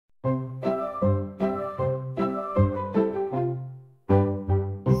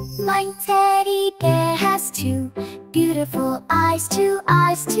My teddy bear has two beautiful eyes, two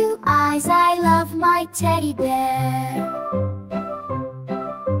eyes, two eyes. I love my teddy bear.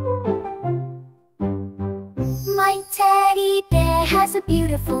 My teddy bear has a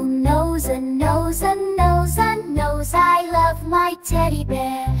beautiful nose, a nose, a nose, a nose. I love my teddy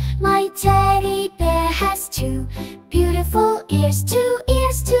bear. My teddy bear has two beautiful ears, two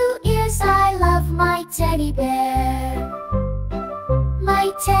ears, two ears. I love my teddy bear.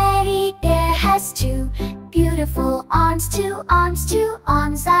 My teddy bear has two beautiful arms, two arms, two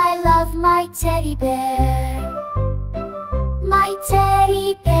arms. I love my teddy bear. My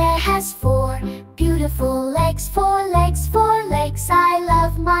teddy bear has four beautiful legs, four legs, four legs. I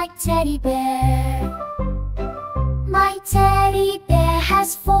love my teddy bear. My teddy bear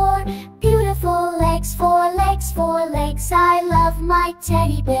has four beautiful legs, four legs, four legs. I love my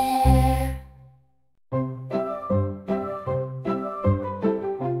teddy bear.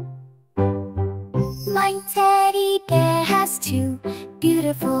 My teddy bear has two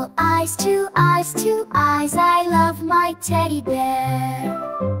beautiful eyes, two eyes, two eyes. I love my teddy bear.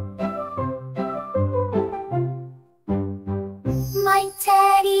 My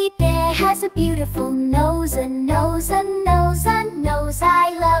teddy bear has a beautiful nose, a nose, a nose, a nose.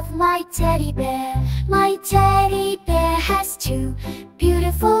 I love my teddy bear. My teddy bear has two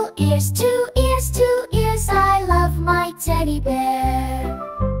beautiful ears, two ears, two ears. I love my teddy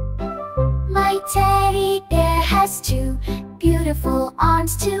bear. My teddy bear has two beautiful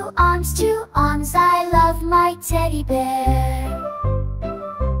arms, two arms, two arms. I love my teddy bear.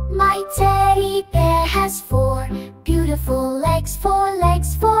 My teddy bear has four beautiful legs, four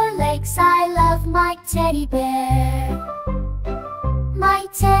legs, four legs. I love my teddy bear. My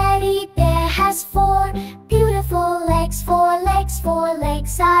teddy bear has four beautiful legs, four legs, four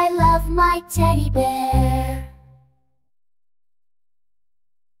legs. I love my teddy bear.